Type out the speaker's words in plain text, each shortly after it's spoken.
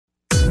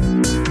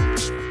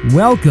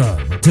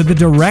Welcome to the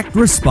Direct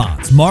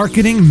Response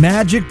Marketing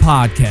Magic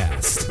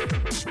Podcast.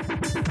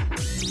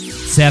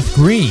 Seth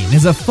Green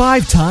is a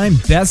 5-time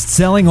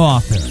best-selling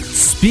author,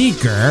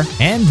 speaker,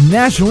 and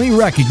nationally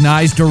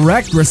recognized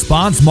direct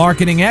response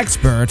marketing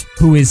expert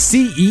who is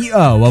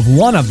CEO of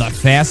one of the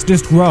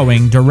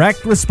fastest-growing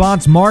direct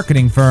response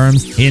marketing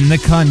firms in the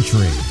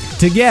country.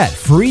 To get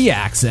free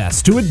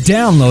access to a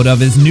download of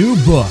his new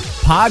book,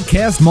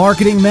 Podcast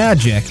Marketing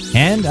Magic,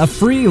 and a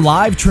free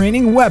live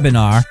training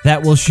webinar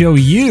that will show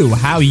you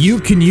how you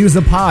can use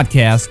a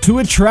podcast to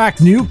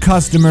attract new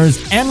customers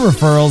and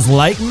referrals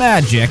like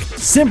magic,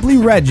 simply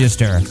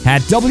register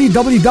at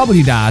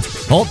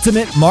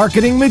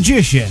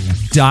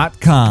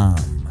www.ultimatemarketingmagician.com.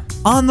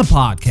 On the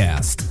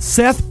podcast,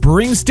 Seth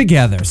brings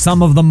together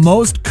some of the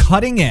most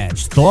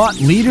cutting-edge thought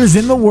leaders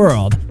in the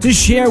world to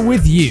share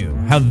with you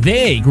how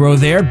they grow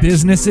their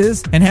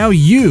businesses and how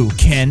you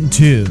can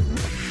too.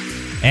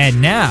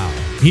 And now,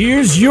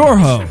 here's your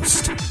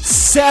host,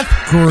 Seth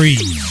Green.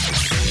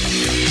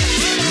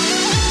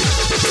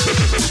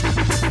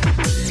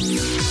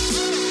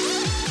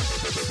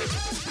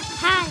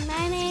 Hi,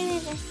 my name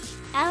is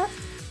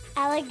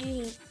Alex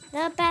Green.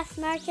 The best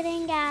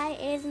marketing guy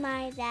is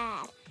my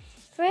dad.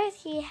 First,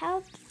 he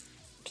helps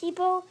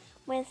people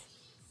with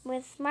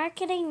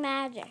marketing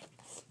magic.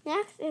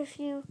 Next, if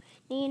you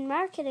need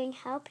marketing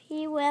help,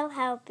 he will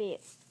help you.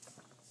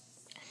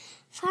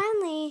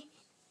 Finally,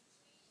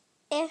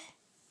 if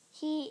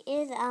he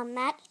is a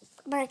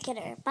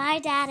marketer, my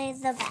dad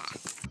is the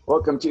best.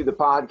 Welcome to the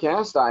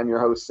podcast. I'm your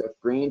host, Seth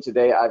Green.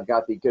 Today, I've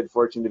got the good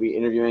fortune to be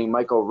interviewing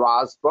Michael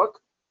Rozbruch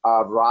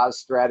of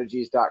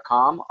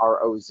rozstrategies.com,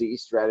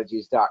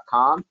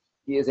 rozstrategies.com.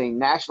 He is a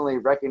nationally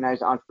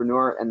recognized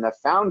entrepreneur and the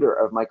founder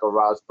of Michael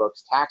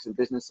Rozbruch's Tax and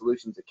Business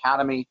Solutions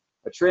Academy,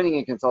 a training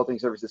and consulting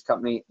services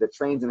company that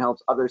trains and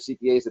helps other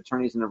CPAs,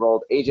 attorneys, and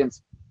enrolled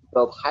agents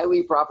build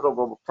highly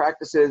profitable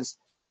practices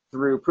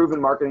through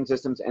proven marketing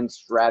systems and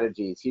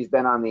strategies. He's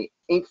been on the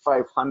Inc.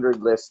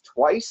 500 list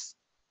twice,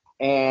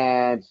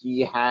 and he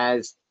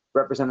has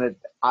represented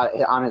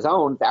on his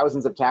own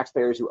thousands of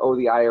taxpayers who owe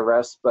the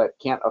IRS but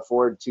can't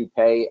afford to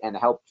pay, and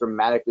help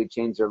dramatically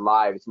change their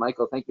lives.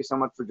 Michael, thank you so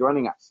much for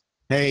joining us.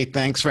 Hey,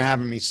 thanks for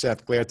having me,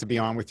 Seth. Glad to be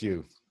on with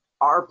you.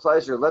 Our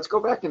pleasure. Let's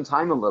go back in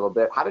time a little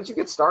bit. How did you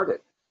get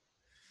started?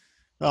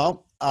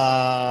 Well,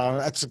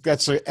 that's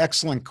an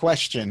excellent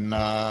question.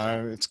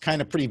 It's kind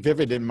of pretty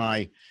vivid in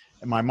my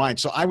mind.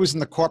 So I was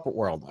in the corporate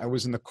world. I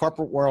was in the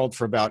corporate world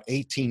for about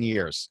 18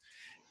 years.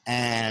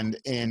 And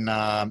in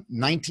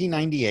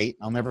 1998,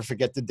 I'll never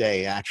forget the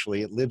day,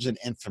 actually. It lives in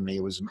infamy.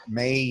 It was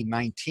May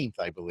 19th,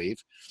 I believe.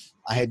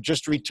 I had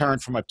just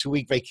returned from a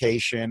 2-week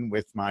vacation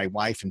with my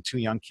wife and 2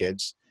 young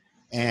kids.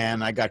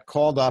 And I got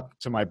called up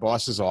to my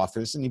boss's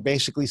office, and he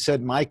basically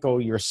said,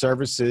 Michael, your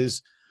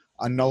services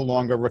are no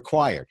longer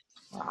required.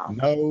 Wow.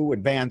 No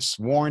advance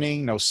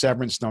warning, no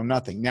severance, no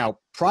nothing. Now,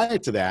 prior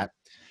to that,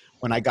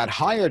 when I got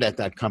hired at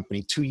that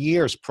company 2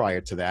 years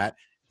prior to that,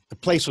 the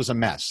place was a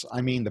mess.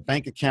 I mean, the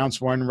bank accounts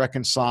weren't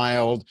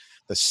reconciled.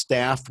 The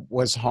staff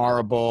was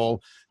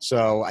horrible.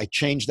 So I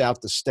changed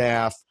out the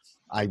staff.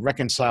 I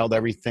reconciled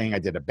everything. I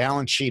did a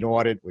balance sheet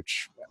audit,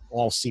 which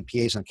all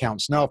CPAs and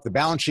accountants know. If the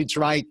balance sheet's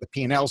right, the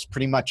P&L's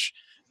pretty much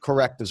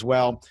correct as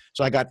well.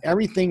 So I got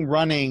everything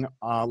running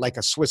like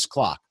a Swiss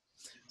clock.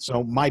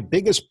 So my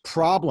biggest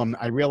problem,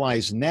 I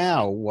realize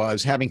now,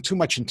 was having too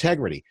much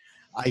integrity.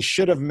 I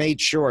should have made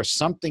sure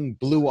something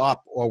blew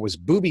up or was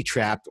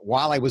booby-trapped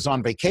while I was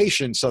on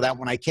vacation so that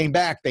when I came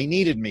back, they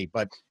needed me.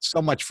 But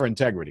so much for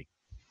integrity.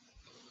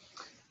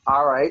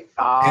 All right.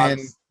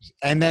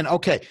 And then,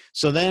 okay,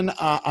 so then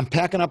I'm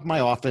packing up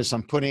my office.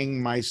 I'm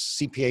putting my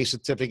CPA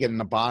certificate in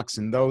the box,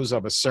 and those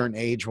of a certain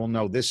age will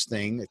know this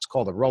thing. It's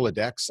called a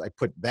Rolodex. I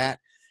put that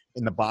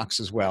in the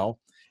box as well.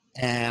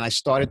 And I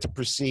started to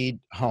proceed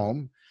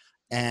home.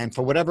 And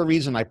for whatever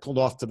reason, I pulled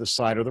off to the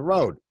side of the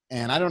road.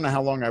 And I don't know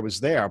how long I was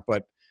there,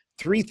 but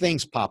 3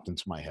 things popped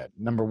into my head.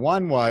 Number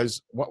one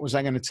was, what was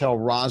I going to tell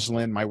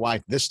Rosalind, my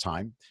wife, this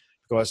time?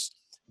 Because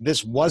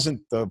this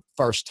wasn't the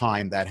first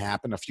time that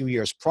happened. A few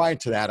years prior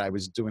to that, I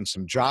was doing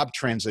some job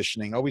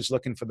transitioning, always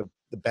looking for the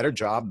better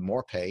job,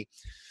 more pay.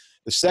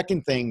 The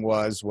second thing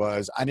was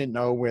I didn't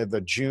know where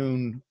the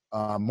June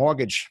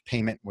mortgage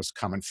payment was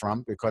coming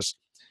from because,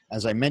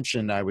 as I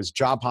mentioned, I was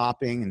job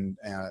hopping,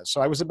 and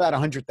so I was about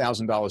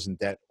 $100,000 in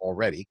debt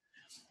already.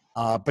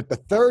 But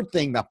the third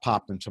thing that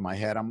popped into my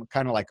head, I'm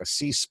kind of like a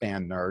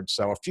C-SPAN nerd.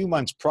 So a few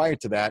months prior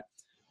to that,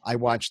 I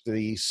watched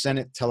the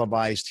Senate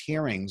televised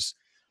hearings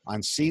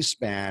on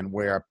C-SPAN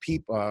where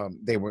people,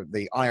 they were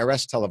the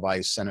IRS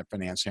televised Senate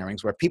finance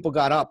hearings, where people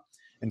got up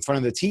in front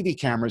of the TV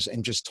cameras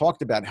and just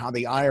talked about how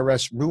the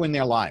IRS ruined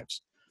their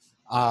lives,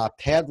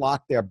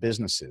 padlocked their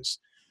businesses.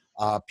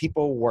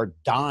 People were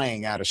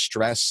dying out of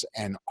stress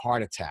and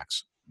heart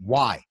attacks.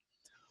 Why?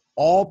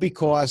 All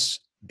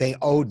because they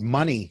owed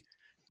money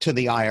to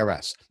the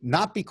IRS.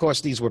 Not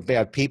because these were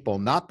bad people,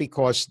 not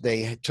because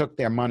they took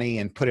their money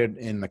and put it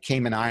in the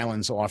Cayman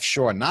Islands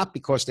offshore, not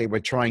because they were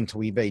trying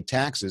to evade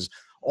taxes,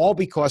 all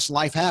because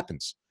life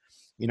happens.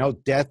 You know,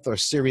 death or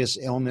serious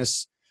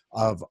illness,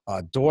 of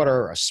a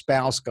daughter, a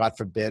spouse, God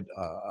forbid,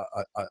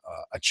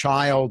 a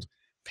child,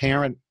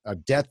 parent, a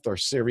death or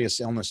serious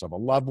illness of a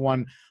loved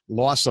one,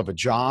 loss of a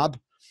job.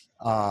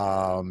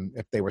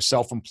 If they were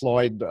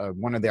self-employed,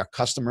 one of their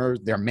customers,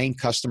 their main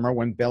customer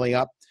went belly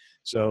up.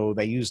 So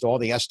they used all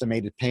the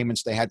estimated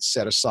payments they had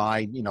set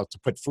aside, to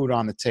put food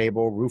on the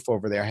table, roof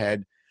over their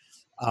head,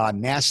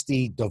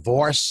 nasty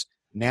divorce,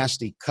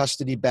 nasty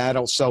custody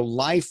battle. So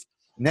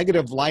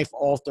negative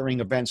life-altering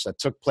events that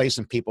took place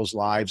in people's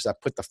lives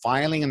that put the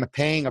filing and the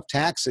paying of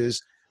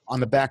taxes on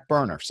the back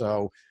burner.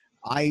 So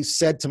I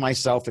said to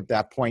myself at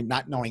that point,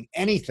 not knowing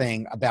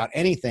anything about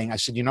anything, I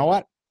said, you know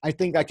what? I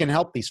think I can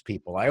help these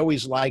people. I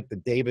always like the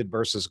David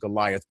versus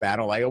Goliath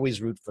battle. I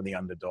always root for the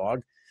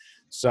underdog.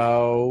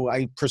 So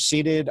I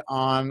proceeded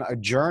on a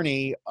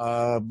journey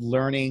of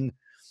learning,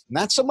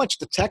 not so much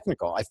the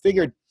technical. I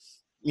figured,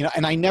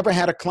 and I never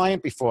had a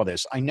client before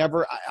this. I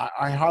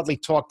hardly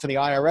talked to the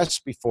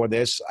IRS before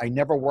this. I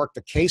never worked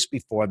a case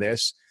before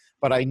this,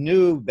 but I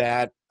knew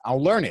that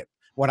I'll learn it.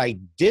 What I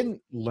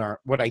didn't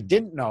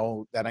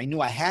know that I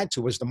knew I had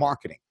to was the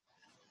marketing.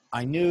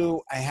 I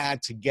knew I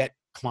had to get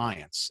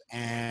clients,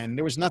 and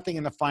there was nothing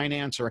in the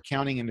finance or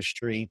accounting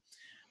industry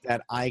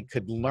that I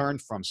could learn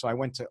from. So I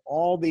went to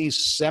all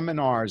these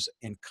seminars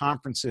and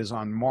conferences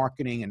on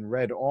marketing and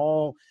read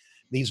all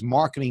these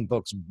marketing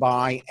books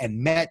by and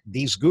met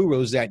these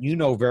gurus that you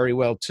know very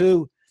well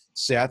too,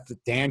 Seth,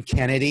 Dan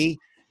Kennedy,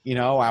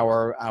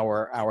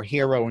 our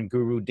hero and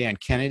guru, Dan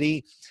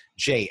Kennedy,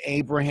 Jay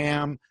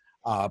Abraham,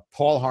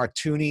 Paul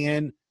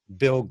Hartunian,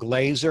 Bill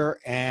Glazer.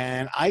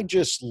 And I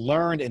just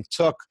learned and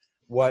took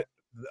what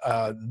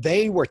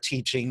they were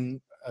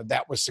teaching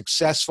that was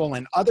successful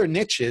in other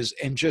niches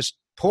and just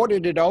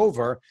ported it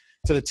over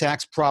to the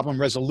tax problem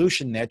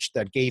resolution niche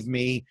that gave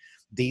me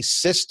these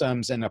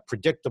systems and a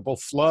predictable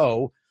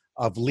flow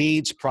of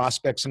leads,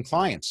 prospects, and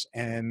clients.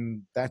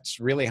 And that's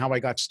really how I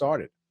got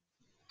started.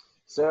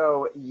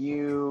 So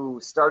you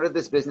started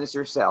this business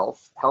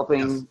yourself,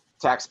 helping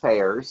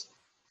taxpayers,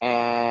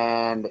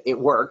 and it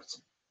worked.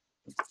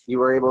 You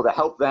were able to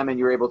help them and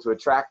you were able to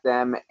attract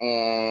them.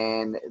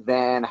 And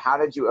then how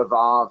did you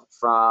evolve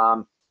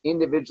from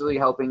individually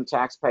helping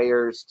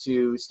taxpayers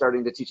to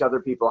starting to teach other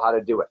people how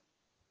to do it?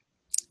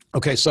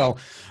 Okay, so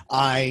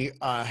I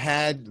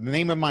had, the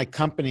name of my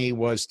company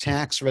was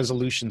Tax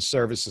Resolution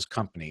Services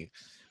Company.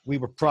 We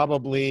were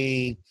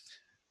probably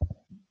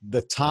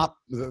the top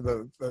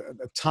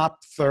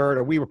third,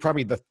 or we were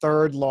probably the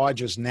third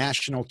largest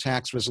national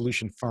tax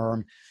resolution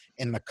firm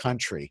in the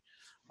country.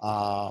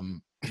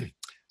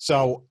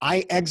 So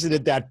I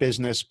exited that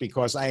business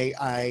because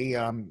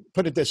I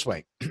put it this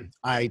way.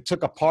 I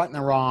took a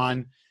partner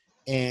on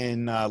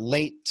in the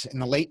late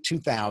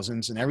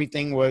 2000s, and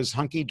everything was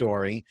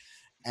hunky-dory.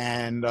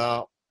 And,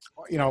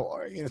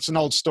 it's an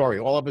old story.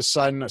 All of a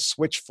sudden, a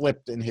switch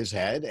flipped in his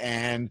head,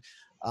 and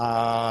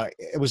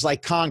it was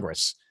like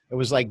Congress. It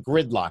was like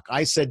gridlock.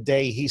 I said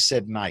day, he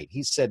said night.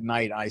 He said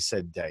night, I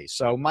said day.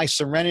 So my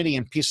serenity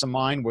and peace of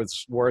mind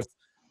was worth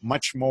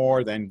much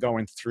more than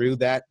going through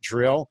that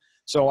drill.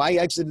 So I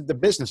exited the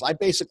business. I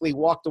basically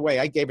walked away.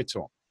 I gave it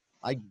to him.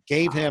 I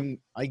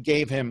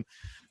gave him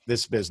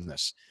this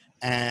business.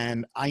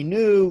 And I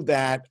knew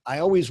that I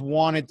always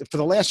wanted, for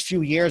the last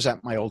few years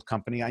at my old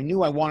company, I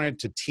knew I wanted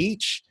to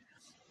teach,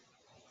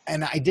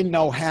 and I didn't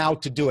know how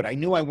to do it. I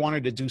knew I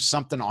wanted to do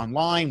something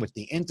online with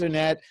the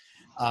internet.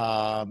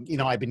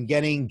 I've been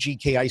getting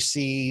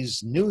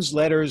GKIC's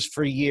newsletters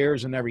for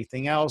years and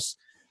everything else.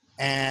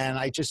 And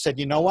I just said,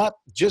 you know what?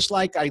 Just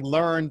like I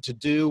learned to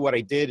do what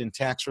I did in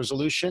tax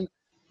resolution,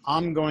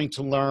 I'm going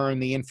to learn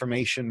the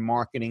information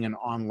marketing and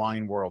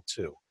online world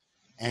too.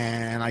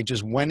 And I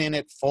just went in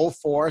it full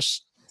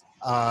force,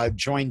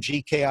 joined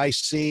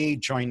GKIC,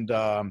 joined,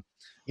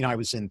 I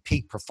was in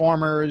Peak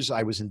Performers.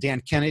 I was in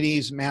Dan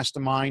Kennedy's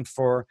mastermind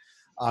for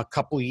a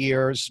couple of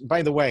years.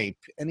 By the way,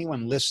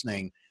 anyone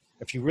listening,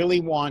 if you really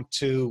want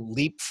to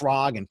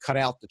leapfrog and cut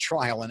out the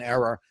trial and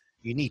error,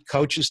 you need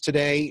coaches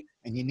today,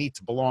 and you need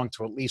to belong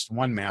to at least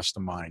one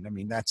mastermind. I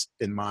mean, that's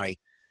been my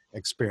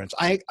experience.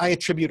 I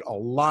attribute a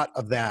lot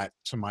of that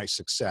to my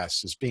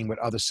success, is being with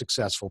other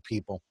successful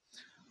people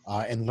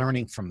and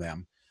learning from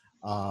them.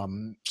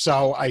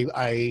 So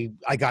I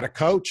got a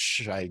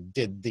coach. I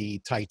did the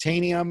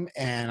titanium,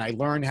 and I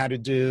learned how to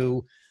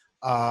do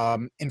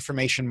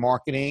information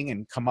marketing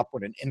and come up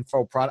with an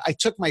info product. I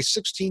took my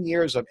 16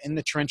 years of in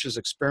the trenches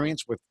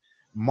experience with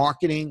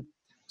marketing,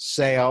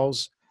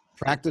 sales,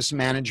 practice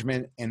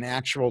management, and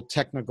actual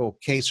technical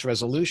case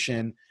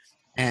resolution,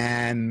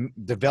 and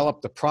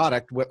developed the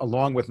product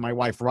along with my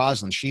wife,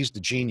 Rosalind. She's the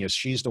genius.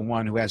 She's the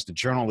one who has the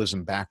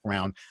journalism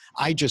background.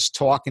 I just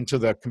talk into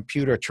the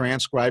computer,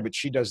 transcribe it.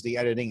 She does the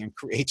editing and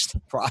creates the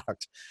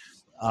product.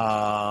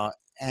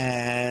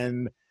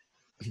 And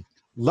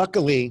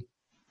luckily,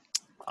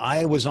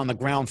 I was on the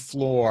ground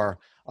floor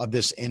of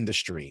this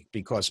industry,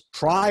 because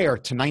prior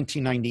to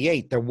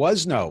 1998, there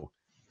was no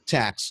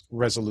tax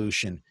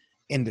resolution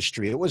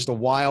industry. It was the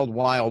wild,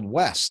 wild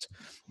west.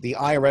 The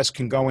IRS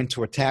can go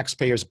into a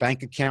taxpayer's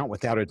bank account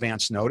without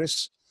advance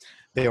notice.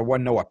 There were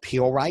no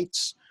appeal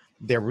rights.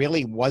 there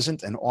really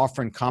wasn't an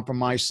offer and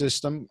compromise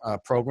system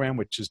program,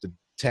 which is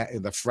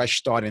the Fresh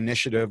Start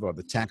Initiative or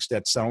the Tax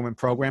Debt Settlement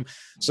Program.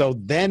 So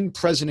then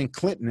President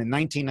Clinton in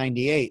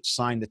 1998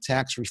 signed the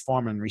Tax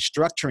Reform and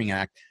Restructuring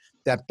Act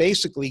that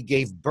basically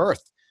gave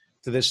birth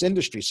to this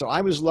industry. So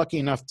I was lucky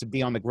enough to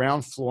be on the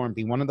ground floor and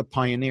be one of the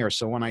pioneers.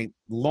 So when I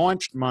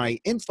launched my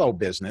info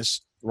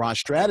business, Roz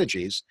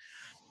Strategies,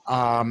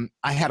 I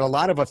had a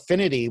lot of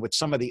affinity with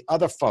some of the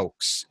other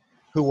folks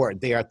who were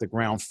there at the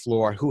ground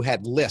floor who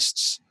had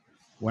lists.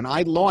 When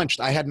I launched,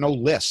 I had no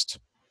list.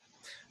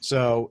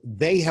 So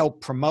they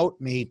helped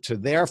promote me to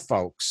their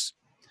folks.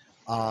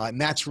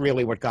 And that's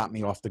really what got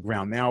me off the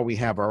ground. Now we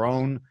have our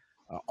own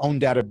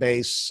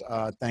database,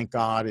 thank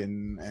God,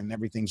 and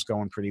everything's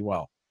going pretty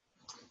well.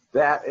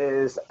 That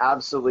is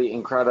absolutely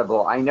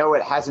incredible. I know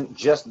it hasn't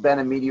just been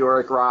a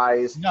meteoric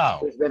rise. No.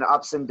 There's been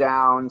ups and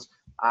downs.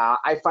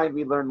 I find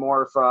we learn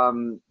more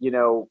from,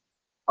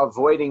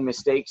 avoiding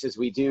mistakes as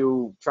we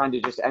do trying to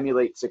just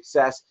emulate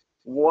success.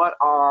 What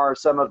are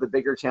some of the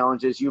bigger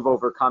challenges you've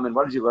overcome, and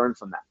what did you learn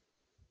from that?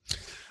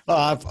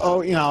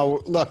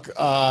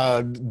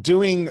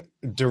 Doing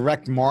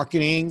direct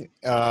marketing,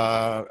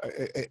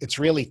 it's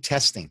really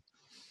testing.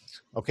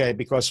 Okay,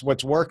 because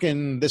what's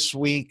working this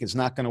week is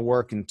not going to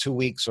work in 2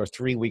 weeks or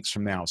 3 weeks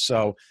from now.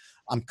 So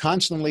I'm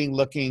constantly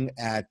looking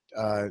at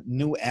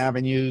new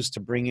avenues to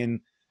bring in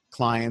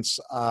clients.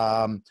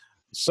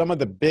 Some of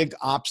the big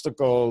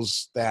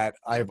obstacles that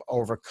I've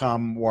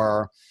overcome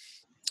were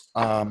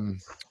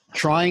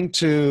trying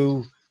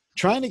to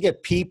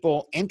get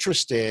people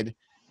interested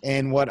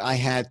in what I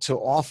had to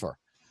offer.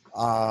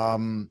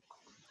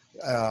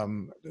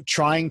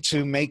 Trying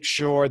to make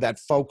sure that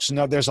folks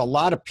know there's a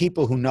lot of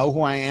people who know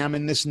who I am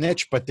in this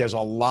niche, but there's a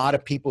lot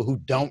of people who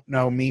don't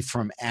know me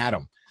from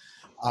Adam.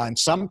 And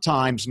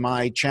sometimes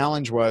my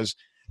challenge was,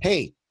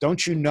 hey,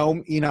 don't you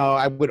know,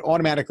 I would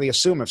automatically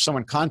assume if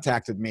someone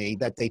contacted me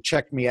that they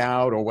checked me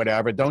out or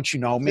whatever. Don't you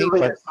know me?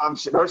 But,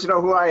 don't you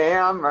know who I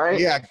am, right?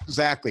 Yeah,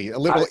 exactly. A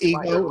little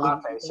ego.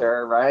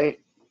 Sir, right?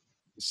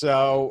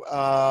 So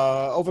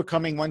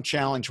overcoming one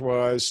challenge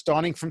was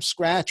starting from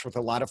scratch with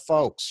a lot of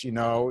folks. You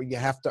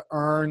have to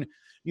earn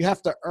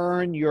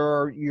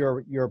your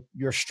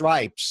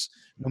stripes.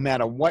 No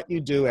matter what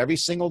you do, every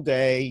single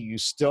day, you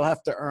still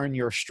have to earn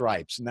your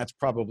stripes, and that's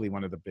probably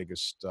one of the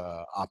biggest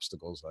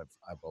obstacles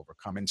I've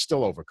overcome, and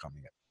still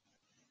overcoming it.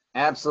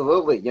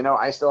 Absolutely.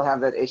 I still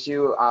have that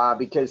issue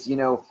because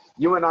you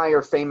and I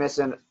are famous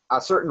in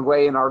a certain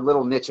way in our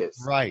little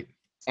niches. Right.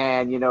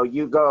 And,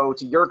 you go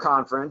to your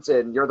conference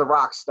and you're the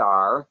rock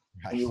star,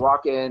 right, and you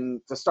walk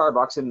in to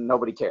Starbucks and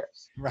nobody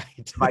cares.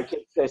 Right. My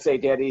kids, they say,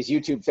 Daddy's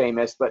YouTube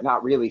famous, but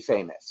not really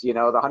famous. The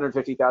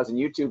 150,000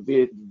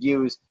 YouTube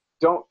views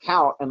don't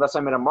count unless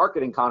I'm at a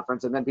marketing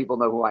conference and then people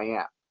know who I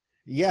am.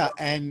 Yeah.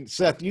 And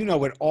Seth,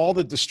 with all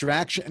the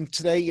distraction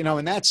today,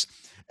 and that's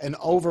an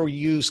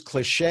overused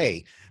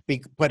cliche,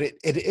 but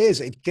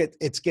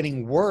it's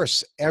getting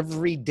worse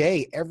every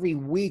day, every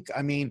week.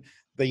 I mean,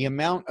 the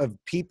amount of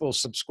people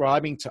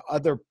subscribing to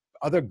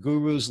other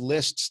gurus'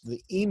 lists,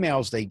 the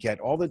emails they get,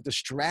 all the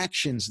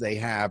distractions they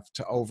have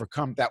to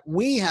overcome, that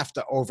we have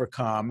to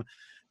overcome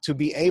to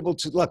be able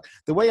to look.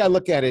 The way I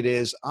look at it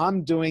is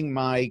I'm doing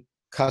my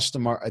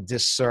customer a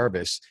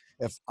disservice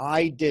if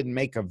I didn't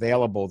make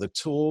available the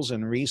tools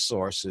and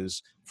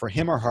resources for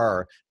him or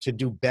her to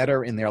do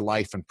better in their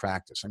life and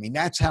practice. I mean,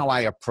 that's how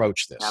I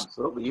approach this.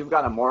 Absolutely. You've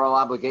got a moral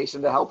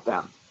obligation to help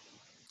them.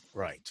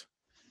 Right.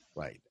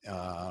 Right.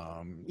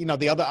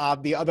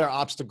 The other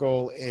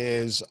obstacle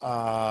is,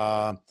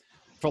 for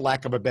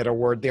lack of a better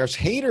word, there's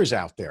haters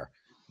out there.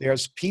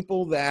 There's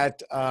people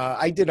that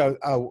I did a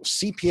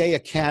CPA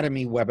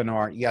Academy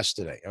webinar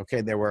yesterday.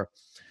 Okay, there were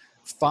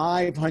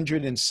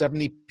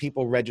 570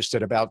 people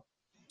registered. About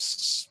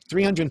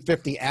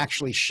 350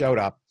 actually showed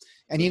up,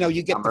 and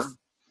you get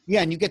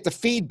and you get the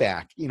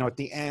feedback. At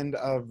the end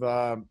of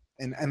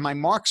and my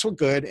marks were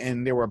good,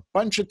 and there were a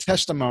bunch of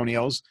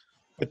testimonials.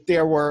 But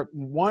there were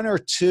one or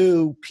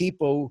two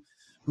people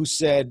who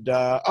said,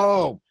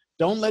 oh,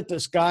 don't let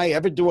this guy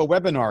ever do a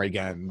webinar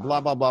again, blah,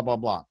 blah, blah, blah,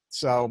 blah.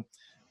 So,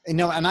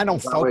 and I don't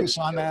focus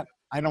on that.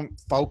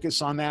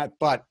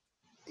 But,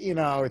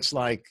 it's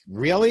like,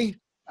 really?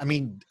 I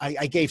mean,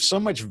 I gave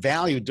so much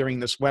value during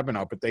this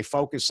webinar, but they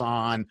focus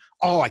on,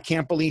 oh, I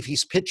can't believe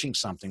he's pitching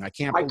something. I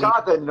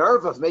got the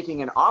nerve of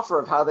making an offer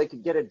of how they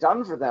could get it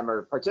done for them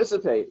or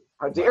participate.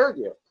 How dare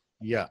you?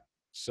 Yeah.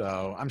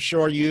 So I'm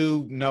sure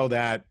you know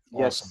that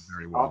also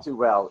very well. All too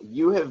well.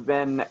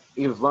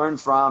 You've learned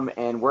from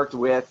and worked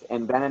with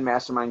and been in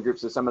mastermind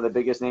groups with some of the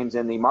biggest names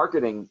in the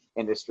marketing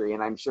industry,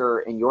 and I'm sure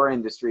in your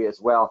industry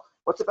as well.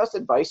 What's the best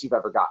advice you've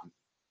ever gotten?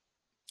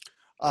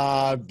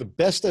 The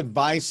best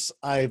advice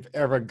I've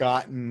ever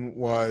gotten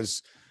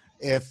was,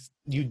 if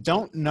you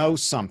don't know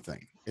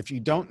something, if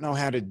you don't know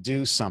how to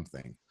do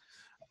something,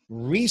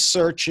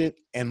 research it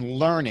and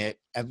learn it,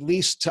 at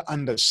least to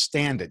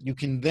understand it. You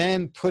can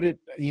then put it,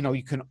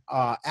 you can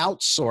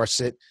outsource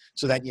it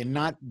so that you're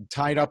not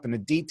tied up in the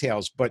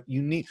details. But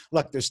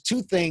there's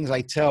two things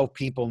I tell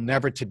people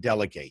never to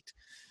delegate,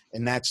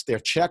 and that's their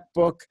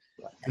checkbook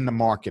and the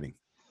marketing.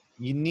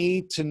 You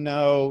need to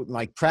know,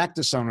 like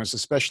practice owners,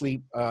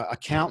 especially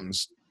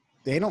accountants,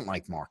 they don't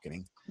like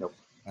marketing. Nope.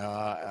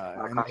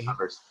 And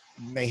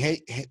they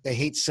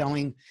hate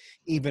selling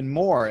even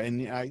more.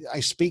 And I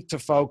speak to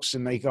folks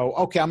and they go,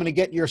 okay, I'm going to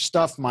get your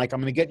stuff, Mike. I'm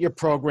going to get your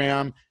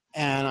program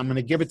and I'm going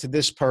to give it to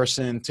this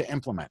person to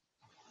implement.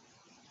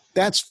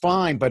 That's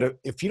fine. But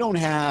if you don't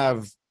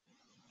have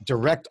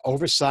direct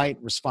oversight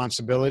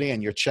responsibility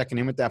and you're checking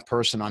in with that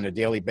person on a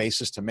daily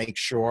basis to make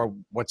sure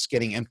what's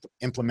getting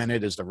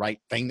implemented is the right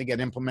thing to get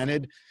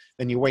implemented,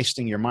 then you're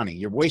wasting your money.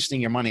 You're wasting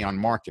your money on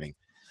marketing.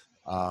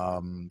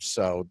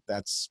 So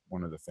that's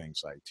one of the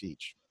things I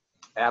teach.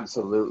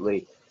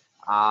 Absolutely.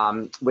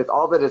 With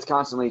all that is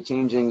constantly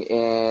changing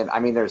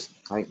there's,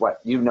 I think what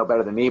you know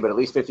better than me, but at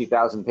least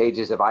 50,000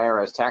 pages of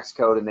IRS tax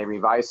code and they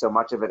revise so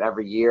much of it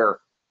every year.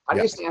 How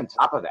do you stay on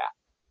top of that?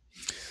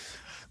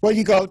 Well,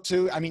 you go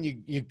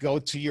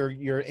to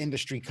your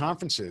industry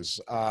conferences.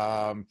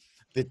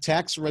 The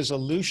tax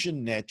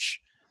resolution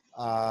niche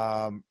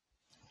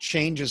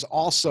changes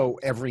also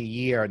every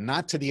year,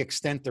 not to the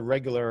extent the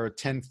regular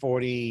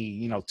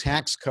 1040,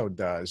 tax code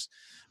does.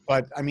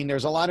 But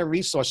there's a lot of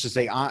resources.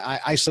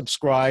 I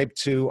subscribe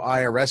to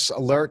IRS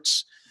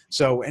alerts.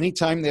 So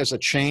anytime there's a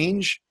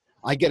change,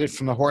 I get it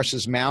from the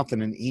horse's mouth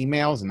in an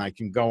email, and I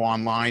can go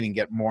online and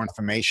get more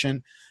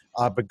information.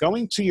 But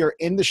going to your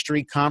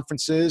industry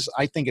conferences,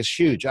 I think is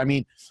huge.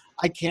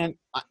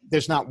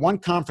 There's not one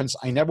conference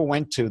I never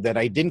went to that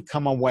I didn't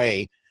come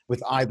away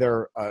with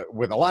either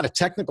with a lot of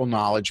technical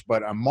knowledge,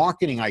 but a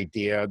marketing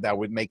idea that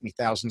would make me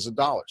thousands of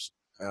dollars.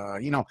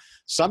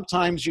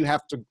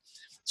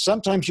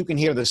 Sometimes you can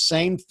hear the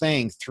same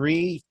thing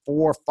 3,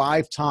 4,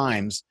 5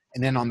 times.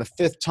 And then on the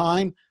 5th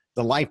time,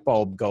 the light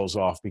bulb goes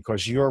off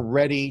because you're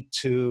ready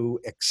to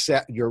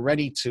accept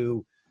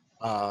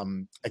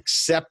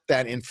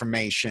that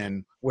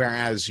information,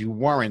 whereas you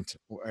weren't,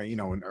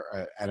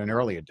 at an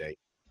earlier date.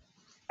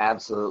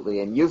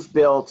 Absolutely. And you've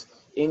built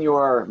in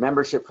your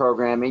membership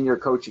program, in your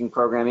coaching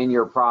program, in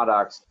your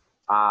products,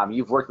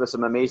 you've worked with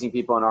some amazing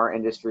people in our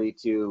industry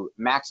to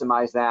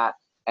maximize that.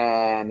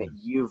 And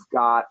you've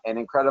got an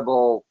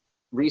incredible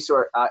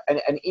resource,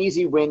 an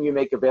easy win you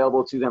make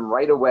available to them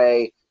right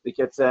away that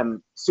gets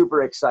them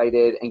super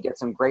excited and get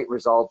some great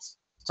results.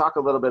 Talk a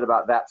little bit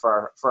about that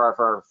for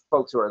our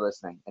folks who are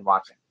listening and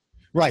watching.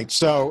 Right.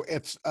 So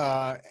if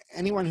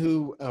anyone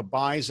who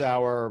buys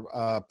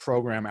our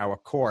program, our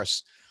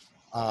course,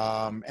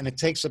 and it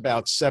takes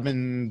about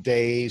 7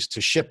 days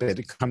to ship it.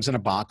 It comes in a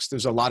box.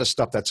 There's a lot of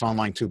stuff that's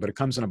online too, but it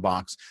comes in a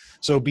box.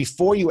 So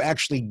before you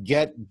actually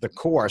get the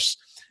course,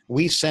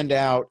 we send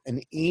out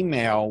an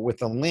email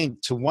with a link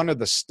to one of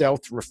the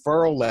stealth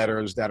referral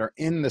letters that are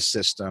in the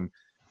system,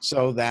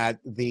 so that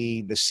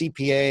the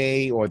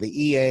CPA or the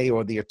EA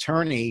or the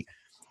attorney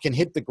can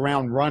hit the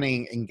ground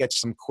running and get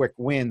some quick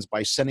wins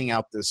by sending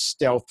out this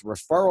stealth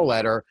referral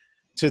letter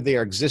to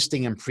their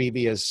existing and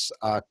previous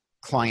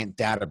client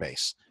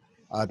database.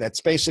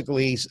 That's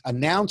basically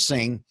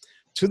announcing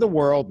to the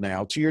world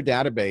now, to your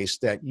database,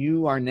 that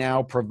you are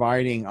now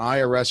providing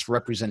IRS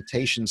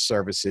representation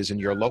services in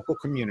your local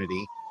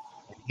community.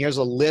 Here's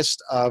a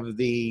list of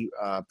the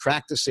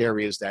practice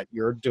areas that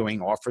you're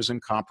doing: offers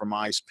and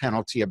compromise,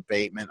 penalty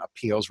abatement,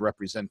 appeals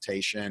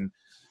representation,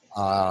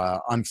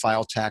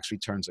 unfiled tax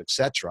returns,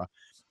 etc.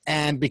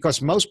 And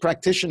because most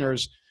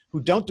practitioners who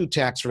don't do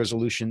tax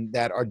resolution,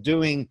 that are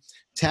doing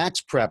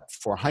tax prep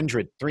for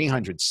 100,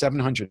 300,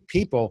 700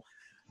 people,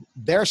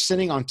 they're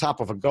sitting on top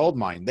of a gold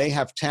mine. They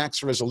have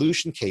tax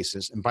resolution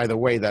cases, and by the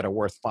way, that are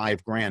worth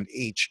 $5,000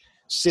 each,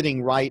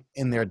 sitting right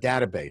in their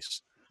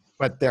database.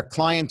 But their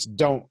clients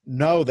don't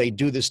know they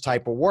do this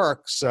type of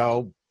work,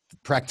 so the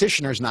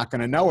practitioner's not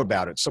going to know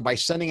about it. So by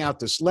sending out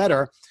this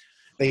letter,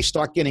 they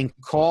start getting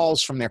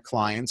calls from their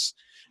clients.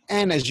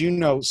 And as you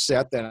know,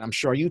 Seth, and I'm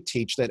sure you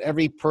teach, that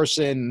every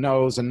person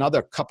knows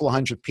another couple of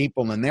hundred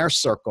people in their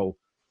circle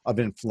of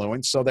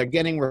influence. So they're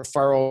getting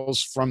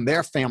referrals from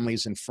their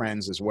families and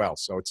friends as well.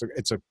 So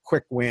it's a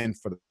quick win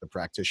for the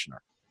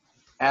practitioner.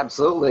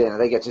 Absolutely. And if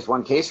they get just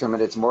one case from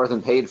it, it's more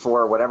than paid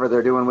for whatever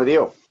they're doing with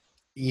you.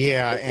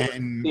 Yeah.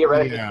 And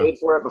theoretically paid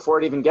for it before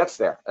it even gets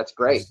there. That's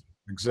great.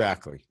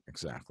 Exactly.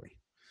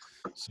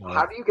 So,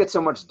 how do you get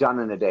so much done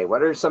in a day?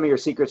 What are some of your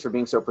secrets for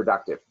being so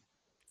productive?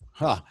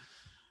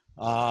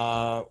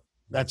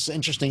 That's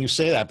interesting you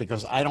say that,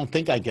 because I don't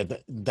think I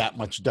get that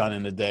much done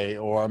in a day,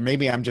 or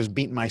maybe I'm just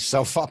beating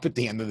myself up at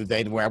the end of the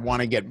day to where I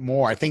want to get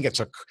more. I think it's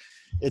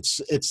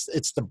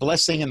the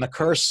blessing and the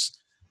curse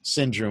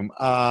syndrome.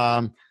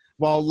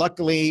 Well,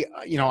 luckily,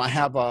 I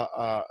have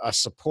a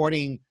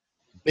supporting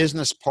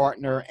business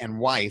partner and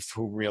wife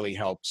who really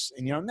helps.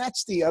 And,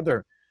 that's the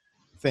other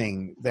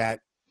thing, that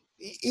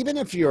even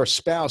if your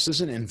spouse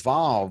isn't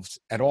involved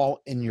at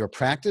all in your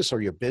practice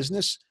or your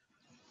business,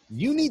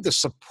 you need the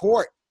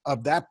support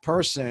of that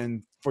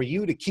person for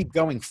you to keep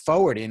going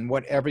forward in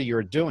whatever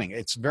you're doing.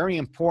 It's very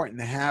important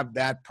to have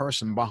that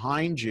person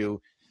behind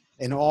you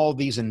in all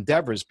these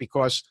endeavors,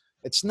 because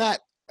it's not,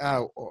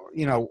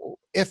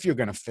 if you're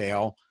going to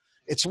fail,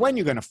 it's when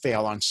you're going to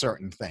fail on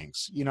certain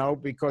things,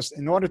 because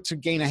in order to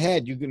gain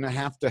ahead, you're going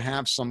to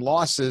have some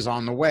losses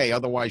on the way.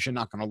 Otherwise, you're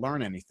not going to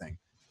learn anything.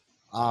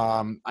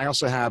 I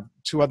also have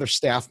 2 other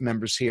staff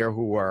members here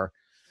who are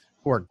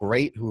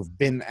great, who have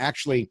been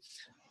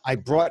I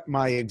brought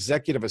my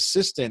executive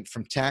assistant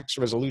from Tax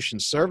Resolution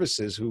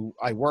Services, who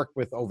I worked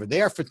with over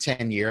there for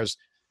 10 years.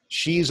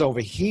 She's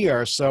over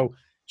here. So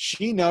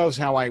she knows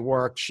how I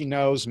work. She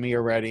knows me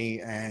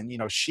already. And,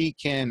 she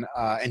can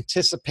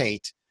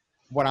anticipate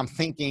what I'm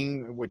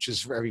thinking, which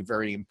is very,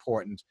 very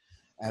important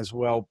as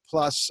well.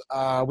 Plus,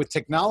 with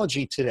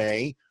technology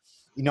today,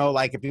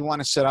 like if you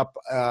want to set up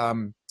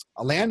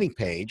a landing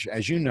page,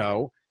 as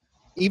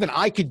even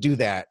I could do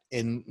that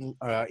in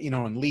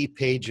Lead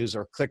Pages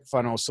or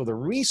ClickFunnels. So the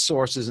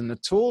resources and the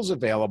tools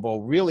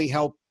available really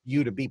help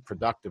you to be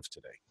productive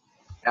today.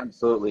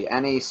 Absolutely.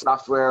 Any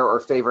software or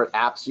favorite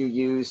apps you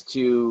use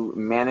to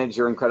manage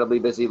your incredibly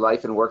busy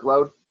life and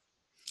workload?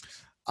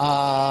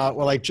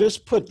 Well, I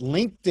just put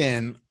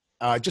LinkedIn.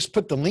 Just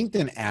put the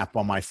LinkedIn app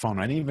on my phone.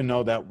 I didn't even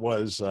know that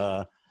was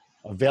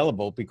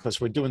available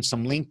because we're doing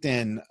some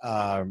LinkedIn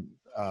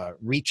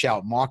reach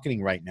out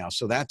marketing right now.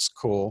 So that's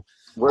cool.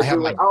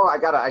 I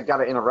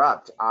gotta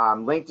interrupt.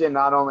 LinkedIn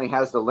not only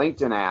has the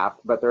LinkedIn app,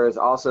 but there is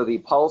also the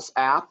Pulse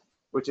app,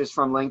 which is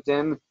from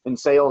LinkedIn, and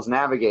Sales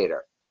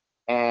Navigator.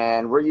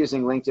 And we're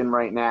using LinkedIn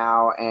right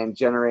now and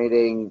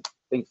generating, I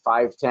think,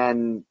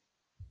 5-10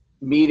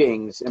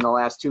 meetings in the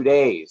last 2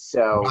 days.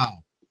 So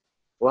wow.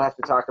 We'll have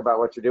to talk about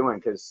what you're doing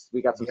because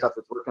we got some stuff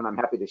that's working. I'm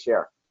happy to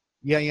share.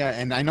 Yeah.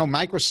 And I know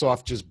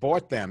Microsoft just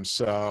bought them.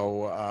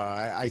 So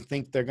I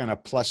think they're going to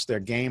plus their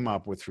game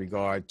up with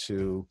regard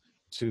to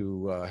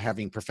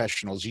having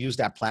professionals use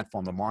that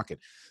platform to market.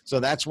 So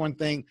that's one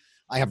thing.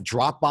 I have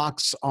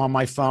Dropbox on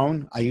my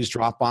phone. I use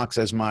Dropbox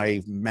as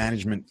my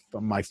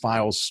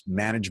files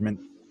management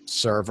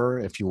server,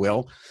 if you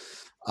will.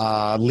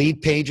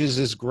 Lead Pages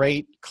is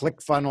great.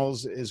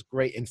 ClickFunnels is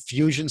great.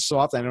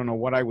 Infusionsoft, I don't know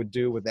what I would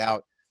do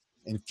without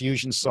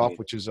Infusionsoft,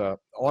 which is a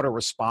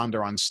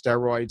autoresponder on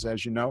steroids,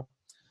 as you know.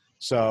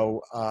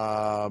 So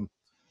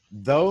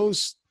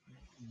those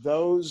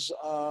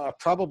are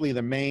probably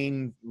the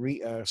main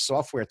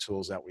software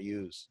tools that we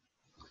use.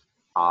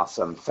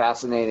 Awesome.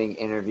 Fascinating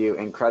interview,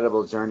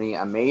 incredible journey,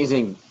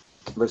 amazing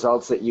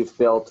results that you've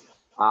built.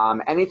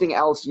 Anything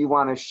else you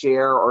want to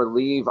share or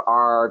leave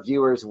our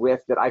viewers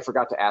with that I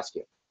forgot to ask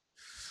you?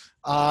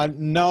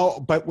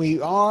 No, but we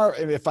are,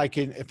 if I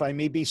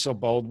may be so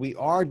bold, we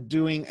are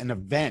doing an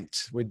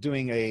event. We're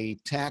doing a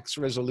tax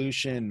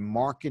resolution,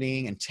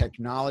 marketing, and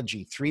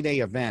technology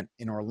 3-day event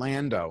in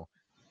Orlando,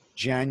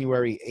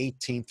 January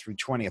 18th through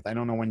 20th. I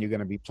don't know when you're going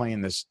to be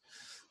playing this,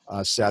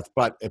 Seth,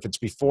 but if it's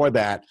before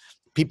that,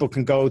 people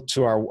can go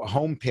to our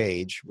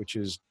homepage, which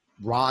is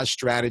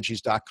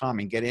rozstrategies.com,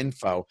 and get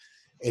info.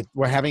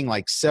 We're having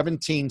like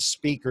 17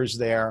 speakers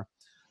there.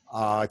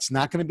 It's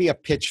not going to be a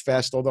pitch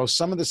fest, although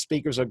some of the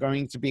speakers are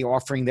going to be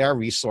offering their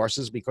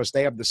resources because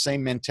they have the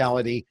same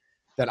mentality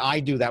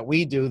that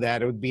we do,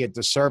 that it would be a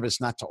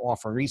disservice not to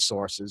offer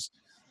resources.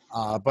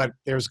 But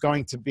there's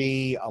going to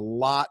be a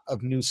lot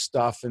of new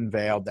stuff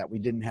unveiled that we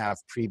didn't have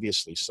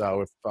previously.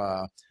 So if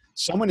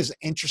someone is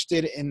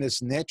interested in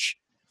this niche,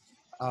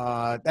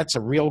 that's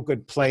a real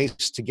good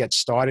place to get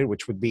started,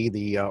 which would be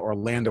the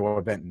Orlando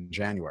event in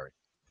January.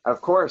 Of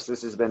course,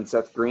 this has been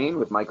Seth Green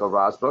with Michael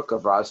Rozbruch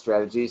of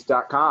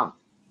rozstrategies.com.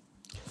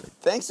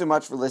 Thanks so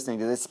much for listening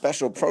to this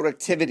special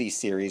productivity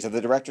series of the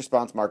Direct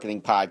Response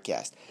Marketing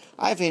Podcast.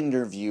 I've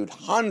interviewed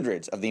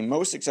hundreds of the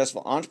most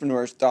successful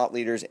entrepreneurs, thought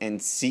leaders, and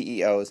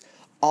CEOs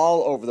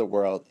all over the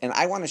world, and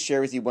I want to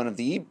share with you one of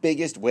the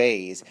biggest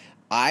ways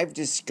I've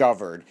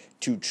discovered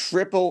to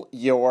triple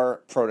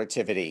your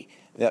productivity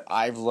that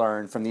I've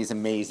learned from these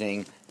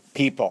amazing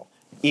people.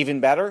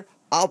 Even better,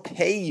 I'll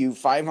pay you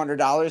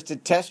 $500 to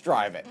test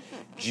drive it.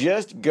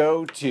 Just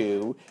go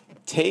to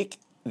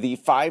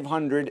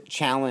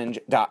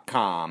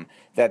takethe500challenge.com.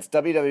 That's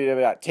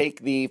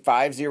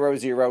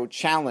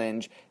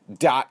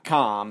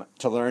www.takethe500challenge.com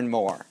to learn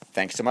more.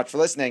 Thanks so much for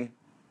listening.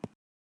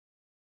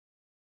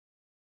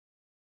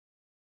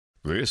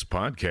 This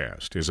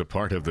podcast is a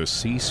part of the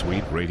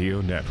C-Suite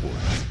Radio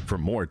Network. For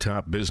more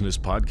top business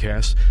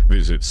podcasts,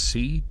 visit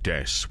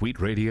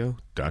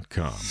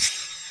c-suiteradio.com.